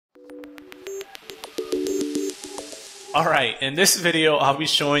Alright, in this video, I'll be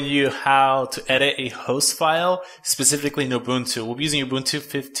showing you how to edit a host file, specifically in Ubuntu. We'll be using Ubuntu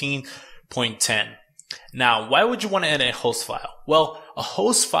 15.10. Now, why would you want to edit a host file? Well, a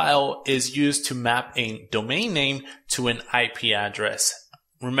host file is used to map a domain name to an IP address.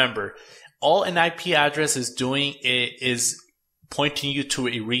 Remember, all an IP address is doing is pointing you to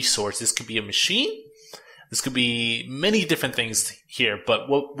a resource. This could be a machine. This could be many different things here, but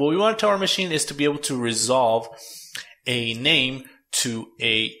what we want to tell our machine is to be able to resolve a name to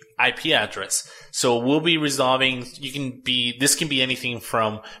a IP address. So we'll be resolving, this can be anything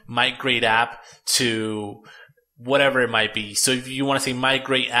from migrate app to whatever it might be. So if you want to say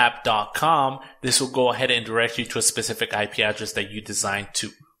migrateapp.com, this will go ahead and direct you to a specific IP address that you designed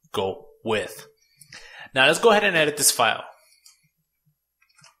to go with. Now let's go ahead and edit this file.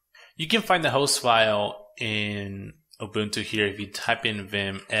 You can find the host file in Ubuntu here if you type in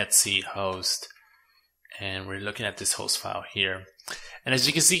vim etc host. And we're looking at this host file here. And as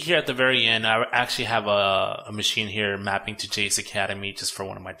you can see here at the very end, I actually have a machine here mapping to JS Academy just for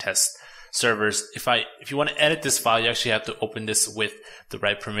one of my test servers. If you want to edit this file, you actually have to open this with the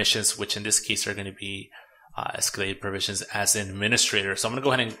right permissions, which in this case are going to be escalated permissions as an administrator. So I'm going to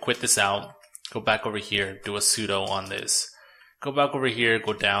go ahead and quit this out, go back over here, do a sudo on this, go back over here,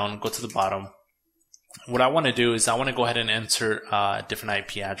 go down, go to the bottom. What I want to do is I want to go ahead and enter a different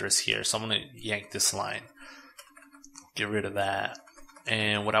IP address here. So I'm going to yank this line, get rid of that.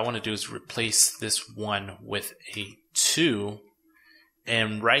 And what I want to do is replace this 1 with a 2.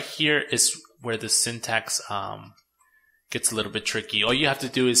 And right here is where the syntax gets a little bit tricky. All you have to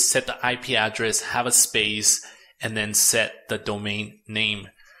do is set the IP address, have a space, and then set the domain name.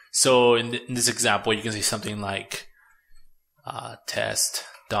 So in this example, you can say something like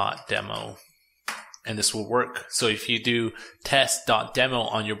test.demo. And this will work. So if you do test.demo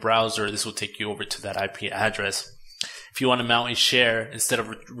on your browser, this will take you over to that IP address. If you want to mount a share, instead of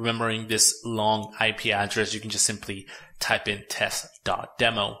remembering this long IP address, you can just simply type in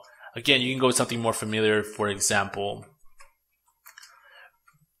test.demo. Again, you can go with something more familiar, for example,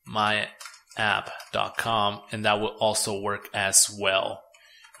 myapp.com, and that will also work as well.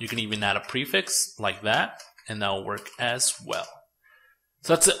 You can even add a prefix like that, and that will work as well.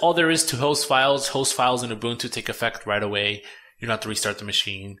 So that's all there is to host files. Host files in Ubuntu take effect right away. You don't have to restart the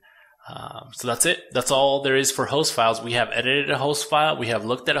machine. So that's it. That's all there is for host files. We have edited a host file, we have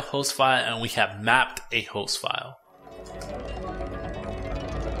looked at a host file, and we have mapped a host file.